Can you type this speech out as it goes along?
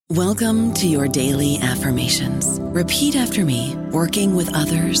Welcome to your daily affirmations. Repeat after me. Working with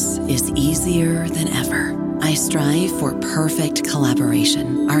others is easier than ever. I strive for perfect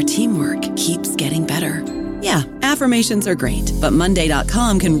collaboration. Our teamwork keeps getting better. Yeah, affirmations are great, but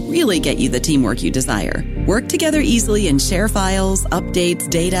Monday.com can really get you the teamwork you desire. Work together easily and share files, updates,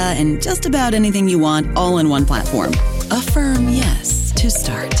 data, and just about anything you want all in one platform. Affirm yes to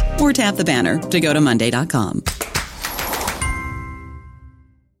start, or tap the banner to go to Monday.com.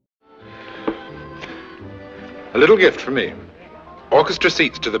 A little gift for me. Orchestra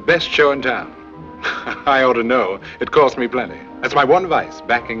seats to the best show in town. I ought to know. It cost me plenty. That's my one vice,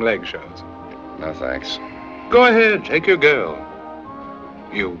 backing leg shows. No, thanks. Go ahead, take your girl.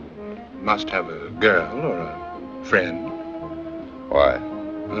 You must have a girl or a friend. Why?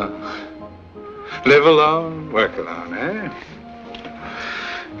 Live alone, work alone, eh?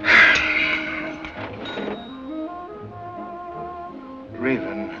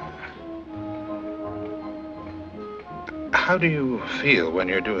 Raven, how do you feel when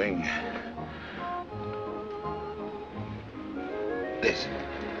you're doing this?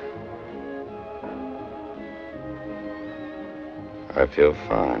 I feel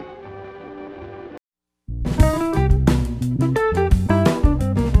fine.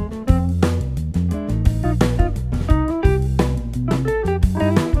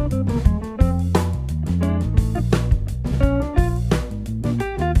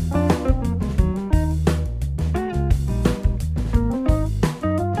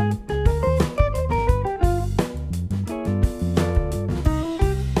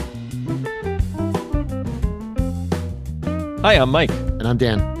 Hi, I'm Mike. And I'm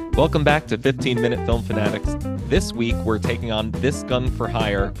Dan. Welcome back to 15-Minute Film Fanatics. This week, we're taking on This Gun for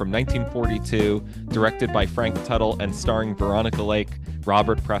Hire from 1942, directed by Frank Tuttle and starring Veronica Lake,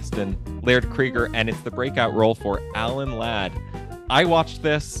 Robert Preston, Laird Krieger, and it's the breakout role for Alan Ladd. I watched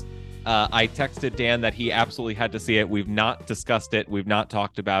this. I texted Dan that he absolutely had to see it. We've not discussed it. We've not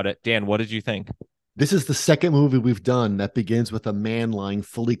talked about it. Dan, what did you think? This is the second movie we've done that begins with a man lying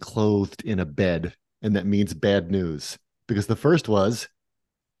fully clothed in a bed, and that means bad news. Because the first was,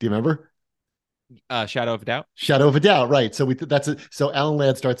 do you remember? Shadow of a Doubt. Shadow of a Doubt, right? So So Alan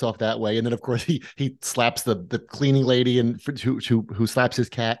Ladd starts off that way, and then of course he slaps the cleaning lady and who slaps his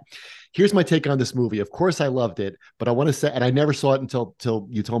cat. Here's my take on this movie. Of course, I loved it, but I want to say, and I never saw it until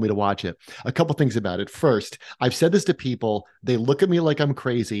you told me to watch it. A couple things about it. First, I've said this to people. They look at me like I'm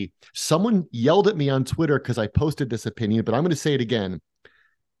crazy. Someone yelled at me on Twitter because I posted this opinion, but I'm going to say it again.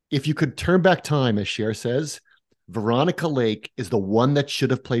 If you could turn back time, as Cher says, Veronica Lake is the one that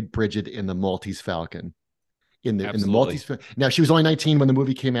should have played Bridget in The Maltese Falcon. In the Maltese Falcon. Now, she was only 19 when the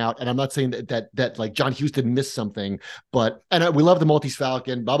movie came out, and I'm not saying that like John Huston missed something, but we love The Maltese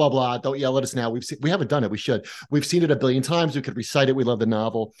Falcon. Blah blah blah. Don't yell at us now. We haven't done it. We should. We've seen it a billion times. We could recite it. We love the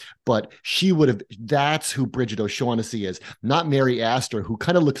novel, but she would have. That's who Bridget O'Shaughnessy is, not Mary Astor, who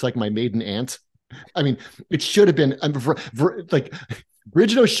kind of looks like my maiden aunt. I mean, it should have been like.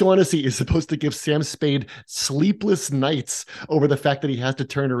 Bridget O'Shaughnessy is supposed to give Sam Spade sleepless nights over the fact that he has to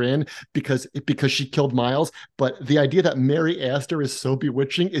turn her in because she killed Miles. But the idea that Mary Astor is so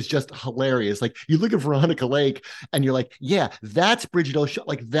bewitching is just hilarious. Like, you look at Veronica Lake and you're like, yeah, that's Bridget O'Shaughnessy.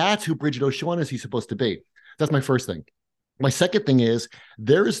 Like, that's who Bridget O'Shaughnessy is supposed to be. That's my first thing. My second thing is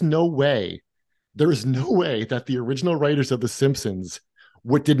there is no way that the original writers of The Simpsons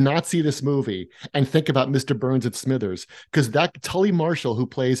did not see this movie and think about Mr. Burns and Smithers, because that Tully Marshall, who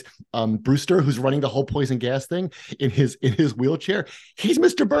plays Brewster, who's running the whole poison gas thing in his wheelchair, he's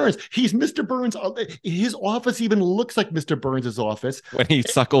Mr. Burns. He's Mr. Burns. His office even looks like Mr. Burns's office. When he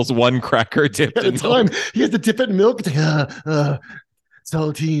suckles one cracker dipped in milk. He has to dip it in milk. It's like,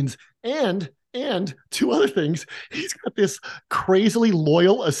 saltines. And two other things. He's got this crazily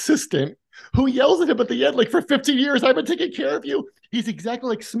loyal assistant who yells at him at the end, like, for 15 years, I've been taking care of you. He's exactly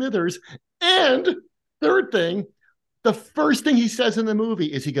like Smithers. And third thing, the first thing he says in the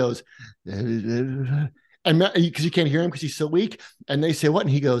movie is he goes, and because you can't hear him because he's so weak. And they say, what?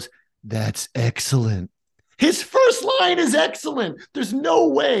 And he goes, that's excellent. His first line is excellent. There's no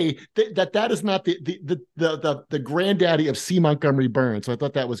way that is not the granddaddy of C. Montgomery Burns. So I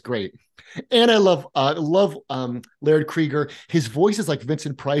thought that was great. And I love Laird Krieger. His voice is like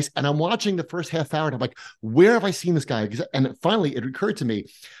Vincent Price. And I'm watching the first half hour and I'm like, where have I seen this guy? And finally it occurred to me,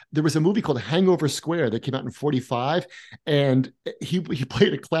 there was a movie called Hangover Square that came out in 1945. And he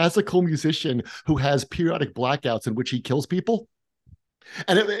played a classical musician who has periodic blackouts in which he kills people.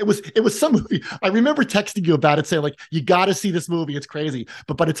 And it was some movie. I remember texting you about it, saying like, you got to see this movie. It's crazy.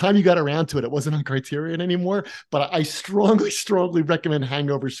 But by the time you got around to it, it wasn't on Criterion anymore. But I strongly recommend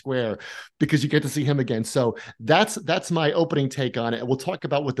Hangover Square because you get to see him again. So that's my opening take on it. And we'll talk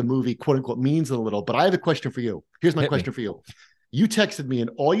about what the movie quote unquote means in a little. But I have a question for you. Here's my question for you. You texted me and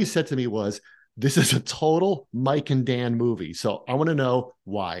all you said to me was, this is a total Mike and Dan movie. So I want to know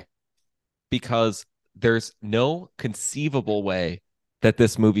why. Because there's no conceivable way that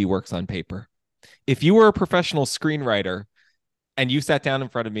this movie works on paper. If you were a professional screenwriter and you sat down in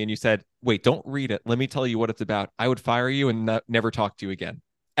front of me and you said, wait, don't read it, let me tell you what it's about, I would fire you and never talk to you again,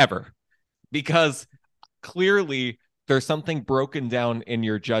 ever. Because clearly there's something broken down in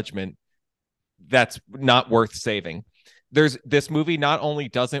your judgment that's not worth saving. This movie not only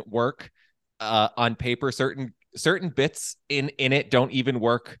doesn't work on paper, certain bits in it don't even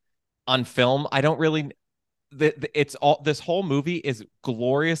work on film. I don't really... it's all, this whole movie is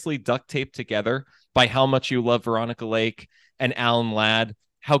gloriously duct taped together by how much you love Veronica Lake and Alan Ladd,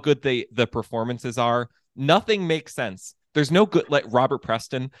 how good the performances are. Nothing makes sense. There's no good, like Robert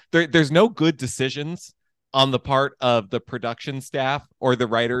Preston, there's no good decisions on the part of the production staff or the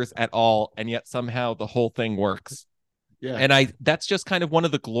writers at all, and yet somehow the whole thing works. Yeah. And that's just kind of one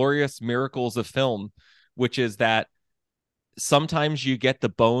of the glorious miracles of film, which is that sometimes you get the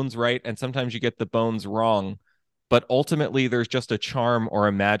bones right and sometimes you get the bones wrong, but ultimately there's just a charm or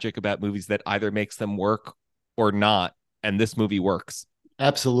a magic about movies that either makes them work or not, and this movie works.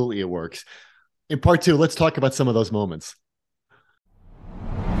 Absolutely, it works. In part two, let's talk about some of those moments.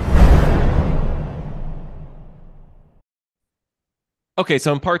 Okay,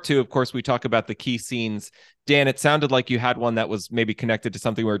 so in part two, of course, we talk about the key scenes. Dan, it sounded like you had one that was maybe connected to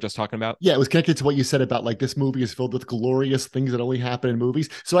something we were just talking about. Yeah, it was connected to what you said about like this movie is filled with glorious things that only happen in movies.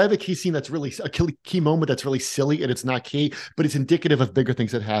 So I have a key scene that's really a key moment that's really silly and it's not key, but it's indicative of bigger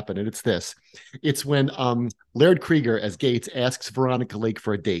things that happen. And it's this. It's when Laird Krieger as Gates asks Veronica Lake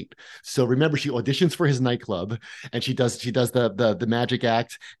for a date. So remember, she auditions for his nightclub and she does the magic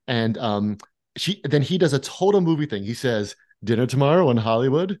act, and he does a total movie thing. He says, dinner tomorrow in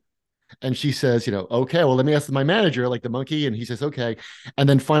Hollywood. And she says, okay, well, let me ask my manager, like the monkey. And he says, okay. And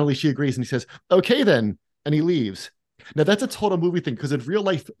then finally she agrees and he says, okay, then. And he leaves. Now that's a total movie thing, because in real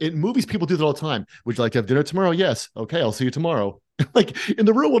life, in movies, people do that all the time. Would you like to have dinner tomorrow? Yes. Okay, I'll see you tomorrow. Like in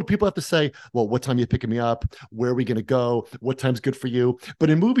the real world, people have to say, well, what time are you picking me up? Where are we going to go? What time's good for you?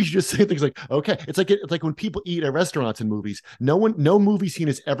 But in movies, you just say things like, okay. It's like when people eat at restaurants in movies, no movie scene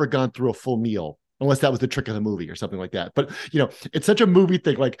has ever gone through a full meal, unless that was the trick of the movie or something like that. But, it's such a movie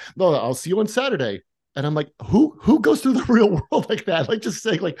thing. Like, no, I'll see you on Saturday. And I'm like, who goes through the real world like that? Like, just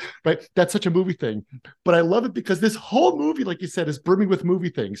saying, like, right, that's such a movie thing. But I love it because this whole movie, like you said, is brimming with movie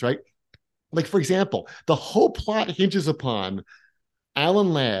things, right? Like, for example, the whole plot hinges upon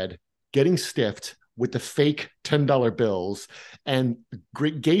Alan Ladd getting stiffed with the fake $10 bills, and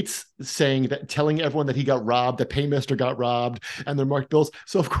Gates telling everyone that he got robbed, that Paymaster got robbed, and they're marked bills.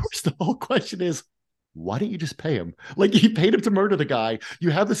 So of course the whole question is, why don't you just pay him? Like, he paid him to murder the guy.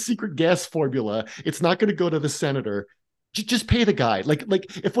 You have the secret gas formula. It's not going to go to the senator. Just pay the guy. Like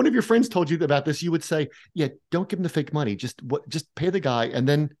if one of your friends told you about this, you would say, yeah, don't give him the fake money. Just pay the guy, and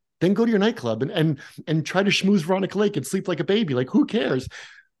then go to your nightclub and try to schmooze Veronica Lake and sleep like a baby. Like, who cares?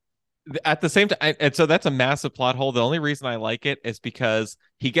 At the same time, and so that's a massive plot hole. The only reason I like it is because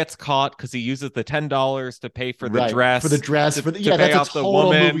he gets caught because he uses the $10 to pay for the dress, to pay off the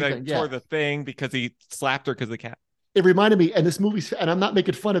woman that tore the thing because he slapped her because the cat. It reminded me, and this movie, and I'm not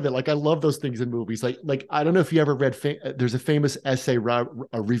making fun of it. Like, I love those things in movies. Like I don't know if you ever read. There's a famous essay,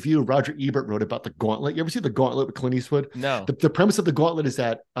 a review Roger Ebert wrote about The Gauntlet. You ever see The Gauntlet with Clint Eastwood? No. The premise of The Gauntlet is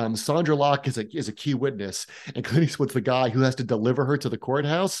that Sandra Locke is a key witness, and Clint Eastwood's the guy who has to deliver her to the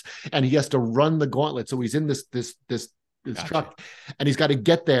courthouse, and he has to run the gauntlet. So he's in this gotcha. Truck, and he's got to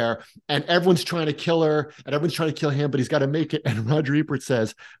get there, and everyone's trying to kill her, and everyone's trying to kill him, but he's got to make it. And Roger Ebert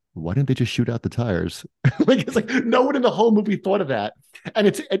says, why didn't they just shoot out the tires? It's like no one in the whole movie thought of that. And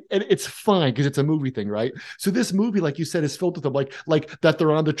it's fine because it's a movie thing, right? So this movie, like you said, is filled with them, like that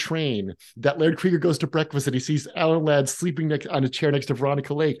they're on the train, that Laird Krieger goes to breakfast and he sees Alan Ladd sleeping on a chair next to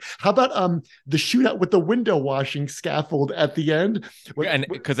Veronica Lake. How about the shootout with the window washing scaffold at the end? And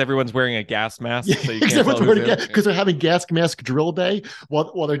because everyone's wearing a gas mask, yeah, so you can't tell because they're having gas mask drill day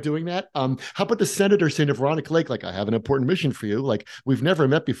while they're doing that. How about the senator saying to Veronica Lake, like, I have an important mission for you. Like, we've never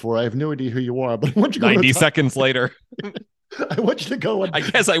met before. I have no idea who you are, but I want you to go 90 seconds later. I want you to go. I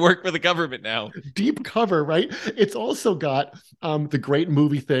guess I work for the government now. Deep cover, right? It's also got the great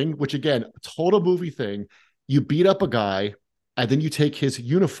movie thing, which again, total movie thing. You beat up a guy and then you take his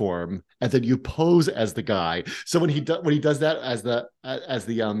uniform and then you pose as the guy. So when he does that as the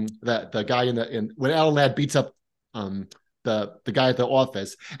guy when Alan Ladd beats up the guy at the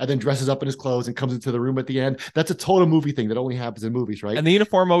office and then dresses up in his clothes and comes into the room at the end, that's a total movie thing that only happens in movies, right? And the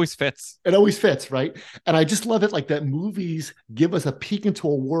uniform always fits. It always fits, right? And I just love it, like that movies give us a peek into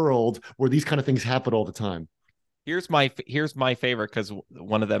a world where these kind of things happen all the time. Here's my favorite, because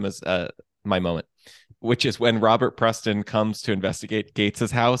one of them is my moment, which is when Robert Preston comes to investigate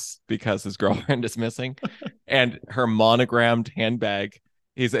Gates's house because his girlfriend is missing, and her monogrammed handbag.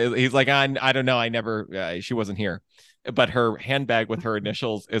 He's like, I don't know, she wasn't here, but her handbag with her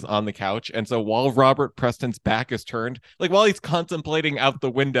initials is on the couch. And so while Robert Preston's back is turned, like while he's contemplating out the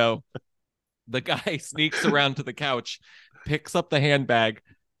window, the guy sneaks around to the couch, picks up the handbag,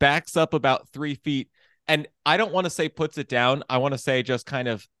 backs up about 3 feet. And I don't want to say puts it down. I want to say just kind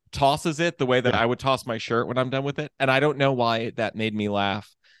of tosses it the way that I would toss my shirt when I'm done with it. And I don't know why that made me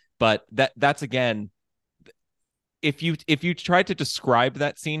laugh, but that's again, if you tried to describe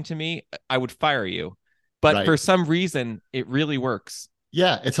that scene to me, I would fire you. But for some reason, it really works.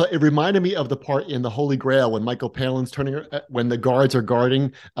 Yeah, it reminded me of the part in the Holy Grail when Michael Palin's when the guards are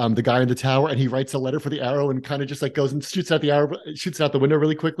guarding the guy in the tower, and he writes a letter for the arrow and kind of just like goes and shoots out the window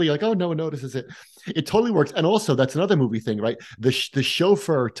really quickly. Like, oh, no one notices it. It totally works. And also, that's another movie thing, right? The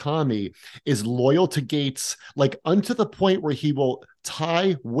chauffeur Tommy is loyal to Gates, like unto the point where he will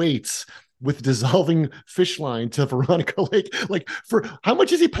tie weights with dissolving fish line to Veronica Lake. Like, for how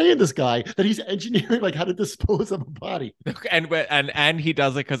much is he paying this guy that he's engineering like how to dispose of a body? And he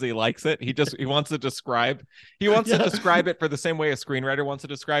does it because he likes it. He wants to describe to describe it for the same way a screenwriter wants to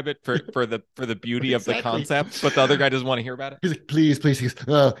describe it for the beauty of the concept, but the other guy doesn't want to hear about it. He's like, please, he's,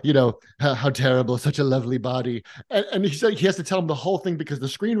 how terrible, such a lovely body. And he's like, he has to tell him the whole thing because the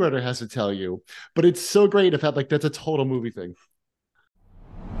screenwriter has to tell you. But it's so great if that's a total movie thing.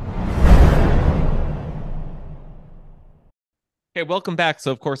 Okay, welcome back.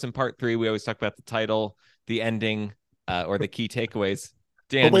 So, of course, in part 3, we always talk about the title, the ending, or the key takeaways.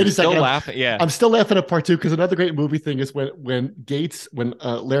 Dan, wait a second. Still laughing? Yeah, I'm still laughing at part 2 because another great movie thing is when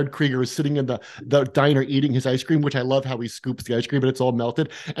Laird Krieger is sitting in the diner eating his ice cream, which I love how he scoops the ice cream and it's all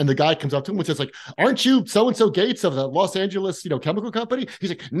melted, and the guy comes up to him and says like, "Aren't you so and so Gates of the Los Angeles chemical company?"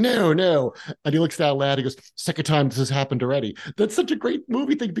 He's like, "No," and he looks at Laird. He goes, "Second time this has happened already." That's such a great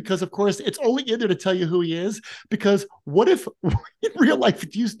movie thing because of course it's only in there to tell you who he is. Because what if in real life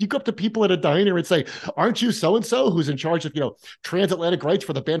you go up to people at a diner and say, "Aren't you so and so who's in charge of transatlantic rights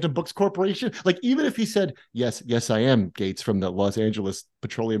for the Bantam Books Corporation?" Like, even if he said, yes, I am Gates from the Los Angeles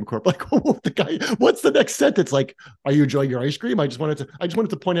Petroleum Corp. Like, the guy, what's the next sentence? Like, "Are you enjoying your ice cream? I just wanted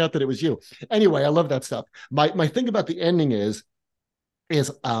to point out that it was you." Anyway, I love that stuff. My thing about the ending is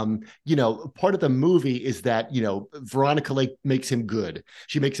part of the movie is that Veronica Lake makes him good.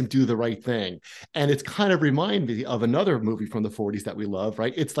 She makes him do the right thing, and it's kind of remind me of another movie from the 40s that we love,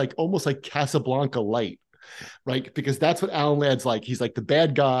 right? It's like almost like Casablanca light, right? Because that's what Alan Ladd's like. He's like the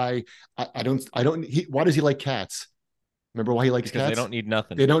bad guy. Why does he like cats? Remember why he likes cats? They don't need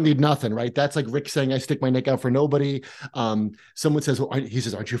nothing. They don't need nothing, right? That's like Rick saying, "I stick my neck out for nobody." Someone says, he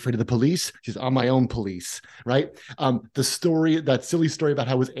says, "Aren't you afraid of the police?" She says, "I'm my own police," right? That silly story about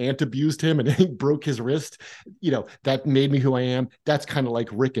how his aunt abused him and he broke his wrist, that made me who I am. That's kind of like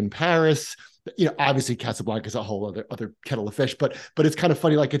Rick in Paris. Obviously Casablanca is a whole other kettle of fish, but it's kind of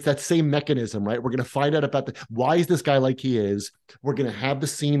funny. Like, it's that same mechanism, right? We're going to find out about why is this guy like he is. We're going to have the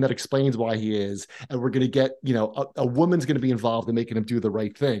scene that explains why he is, and we're going to get, a woman's going to be involved in making him do the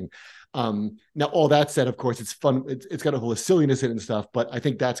right thing. Now, all that said, of course, it's fun. It's got a whole silliness in it and stuff, but I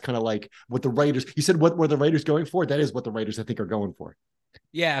think that's kind of like what the writers, you said, what were the writers going for? That is what the writers, I think, are going for.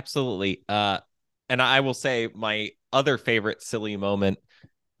 Yeah, absolutely. And I will say my other favorite silly moment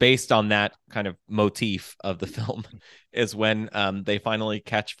based on that kind of motif of the film is when they finally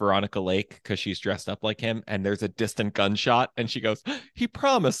catch Veronica Lake because she's dressed up like him, and there's a distant gunshot, and she goes, "He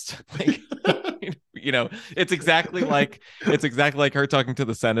promised." Like, it's exactly like her talking to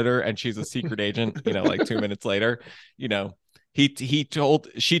the senator, and she's a secret agent. Like 2 minutes later,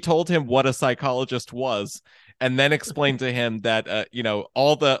 she told him what a psychologist was, and then explained to him that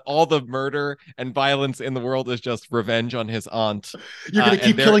all the murder and violence in the world is just revenge on his aunt. You're going to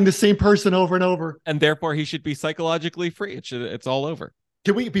keep killing the same person over and over, and therefore he should be psychologically free. It's all over.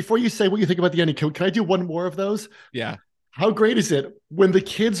 Can we, before you say what you think about the ending, can I do one more of those? Yeah. How great is it when the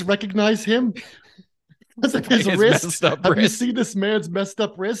kids recognize him because of his wrist? Have you seen this man's messed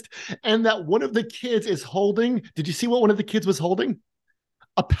up wrist? And that one of the kids is holding. Did you see what one of the kids was holding?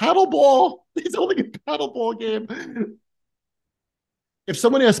 A paddle ball. He's holding a paddle ball game. If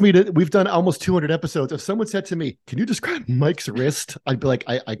someone asked me we've done almost 200 episodes. If someone said to me, "Can you describe Mike's wrist?" I'd be like,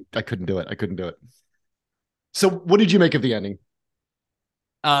 I couldn't do it. I couldn't do it. So, what did you make of the ending?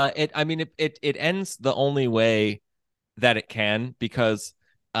 It ends the only way that it can, because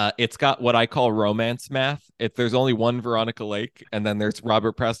it's got what I call romance math. There's only one Veronica Lake, and then there's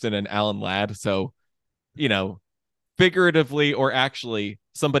Robert Preston and Alan Ladd. So, figuratively or actually,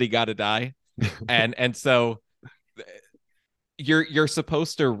 somebody got to die, and so you're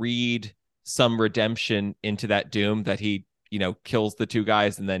supposed to read some redemption into that doom, that he kills the two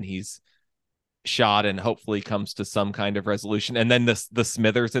guys and then he's shot and hopefully comes to some kind of resolution. And then the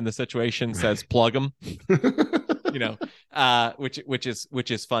Smithers in the situation says, "Plug him,"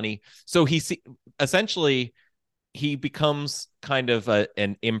 which is funny. So essentially he becomes kind of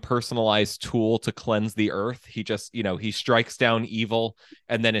an impersonalized tool to cleanse the earth. He just, he strikes down evil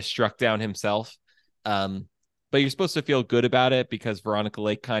and then is struck down himself. But you're supposed to feel good about it because Veronica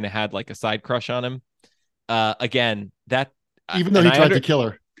Lake kind of had like a side crush on him. Again, that even though he tried to kill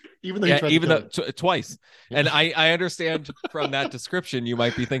her. Twice. And I understand from that description, you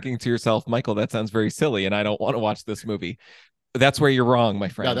might be thinking to yourself, Michael, that sounds very silly, and I don't want to watch this movie. That's where you're wrong, my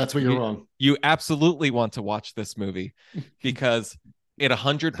friend. Yeah, that's where you're wrong. You absolutely want to watch this movie because it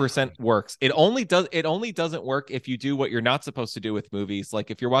 100% works. It only doesn't work if you do what you're not supposed to do with movies.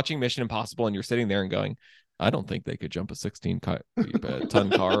 Like if you're watching Mission Impossible and you're sitting there and going, I don't think they could jump a 16-ton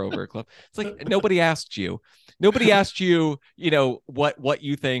car over a cliff. It's like, nobody asked you. Nobody asked you, what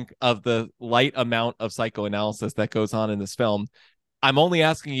you think of the light amount of psychoanalysis that goes on in this film. I'm only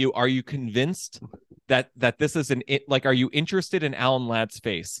asking you, are you convinced that this is are you interested in Alan Ladd's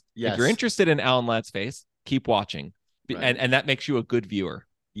face? Yes. If you're interested in Alan Ladd's face, keep watching. Right. And that makes you a good viewer.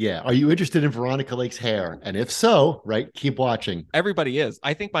 Yeah. Are you interested in Veronica Lake's hair? And if so, right, keep watching. Everybody is.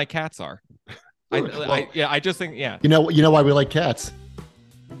 I think my cats are. I just think, yeah. You know why we like cats?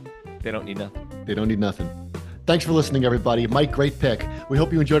 They don't need nothing. They don't need nothing. Thanks for listening, everybody. Mike, great pick. We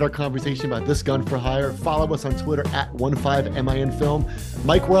hope you enjoyed our conversation about This Gun for Hire. Follow us on Twitter at 15MINFilm.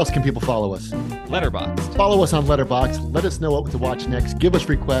 Mike, where else can people follow us? Letterboxd. Follow us on Letterboxd. Let us know what to watch next. Give us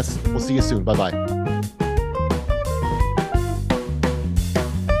requests. We'll see you soon. Bye-bye.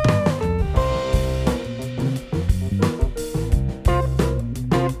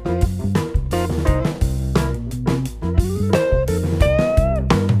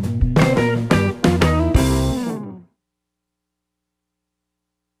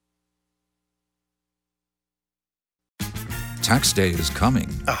 Tax day is coming.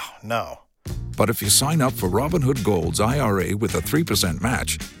 Oh, no. But if you sign up for Robinhood Gold's IRA with a 3%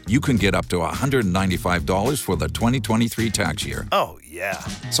 match, you can get up to $195 for the 2023 tax year. Oh, yeah.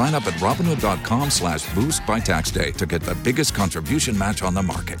 Sign up at Robinhood.com/boost by tax day to get the biggest contribution match on the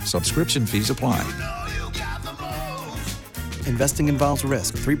market. Subscription fees apply. Investing involves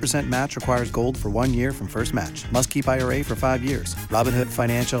risk. 3% match requires gold for 1 year from first match. Must keep IRA for 5 years. Robinhood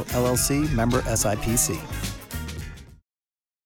Financial, LLC, member SIPC.